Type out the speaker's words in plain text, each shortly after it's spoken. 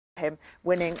him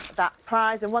winning that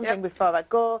prize. And one thing before I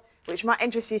go, which might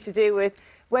interest you to do with,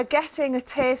 we're getting a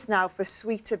taste now for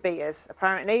sweeter beers.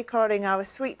 Apparently, according to our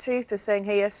sweet tooth, they're saying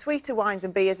here, sweeter wines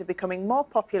and beers are becoming more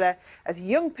popular as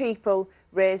young people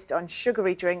raised on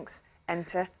sugary drinks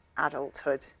enter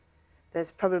adulthood.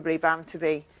 There's probably bound to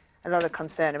be a lot of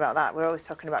concern about that. We're always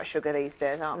talking about sugar these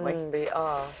days, aren't we? We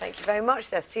are. Thank you very much,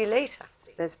 Steph. See you later.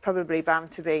 There's probably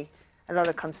bound to be a lot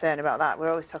of concern about that. We're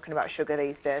always talking about sugar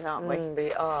these days, aren't we?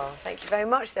 We are. Thank you very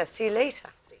much, Steph. See you later.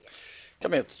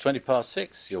 Coming up to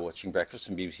 6:20, you're watching Breakfast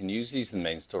on BBC News. These are the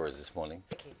main stories this morning.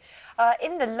 Thank you.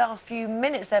 In the last few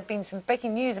minutes, there have been some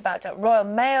breaking news about Royal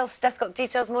Mail. Steph's got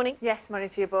details, morning. Yes, morning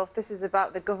to you both. This is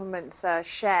about the government's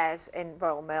shares in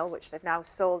Royal Mail, which they've now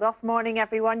sold off. Morning,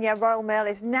 everyone. Yeah, Royal Mail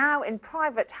is now in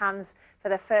private hands for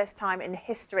the first time in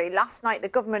history. Last night, the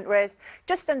government raised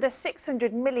just under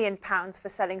 £600 million for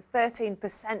selling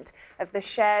 13% of the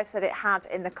shares that it had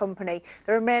in the company.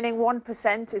 The remaining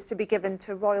 1% is to be given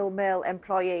to Royal Mail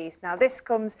employees. Now, this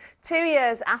comes 2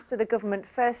 years after the government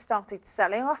first started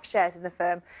selling off shares in the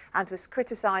firm and was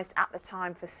criticised at the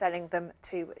time for selling them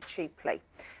too cheaply.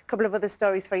 A couple of other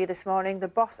stories for you this morning. The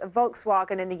boss of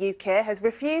Volkswagen in the UK has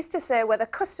refused to say whether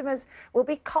customers will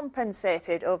be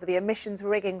compensated over the emissions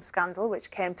rigging scandal,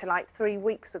 which came to light 3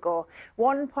 weeks ago.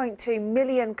 1.2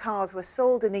 million cars were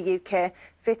sold in the UK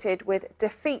fitted with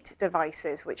defeat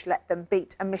devices, which let them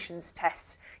beat emissions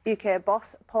tests. UK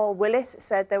boss Paul Willis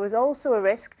said there was also a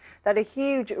risk that a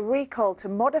huge recall to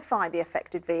modify the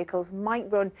affected vehicles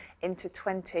might run into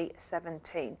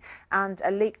 2017. And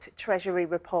a leaked Treasury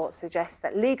report suggests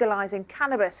that legalising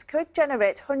cannabis could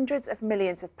generate hundreds of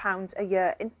millions of pounds a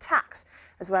year in tax,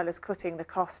 as well as cutting the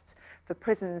costs for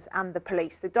prisons and the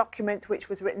police. The document, which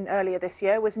was written earlier this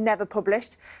year, was never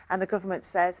published, and the government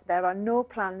says there are no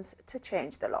plans to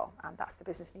change the law. And that's the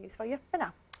business news for you for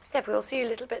now. Steph, we'll see you a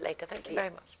little bit later. Thank you very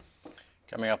much.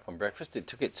 Coming up on Breakfast, it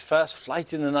took its first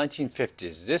flight in the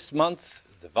 1950s. This month,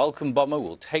 the Vulcan bomber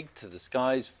will take to the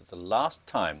skies for the last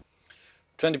time.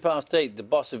 8:20, the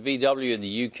boss of VW in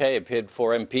the UK appeared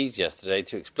before MPs yesterday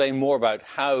to explain more about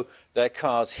how their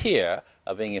cars here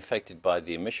are being affected by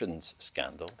the emissions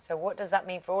scandal. So what does that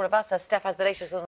mean for all of us? Steph has the latest on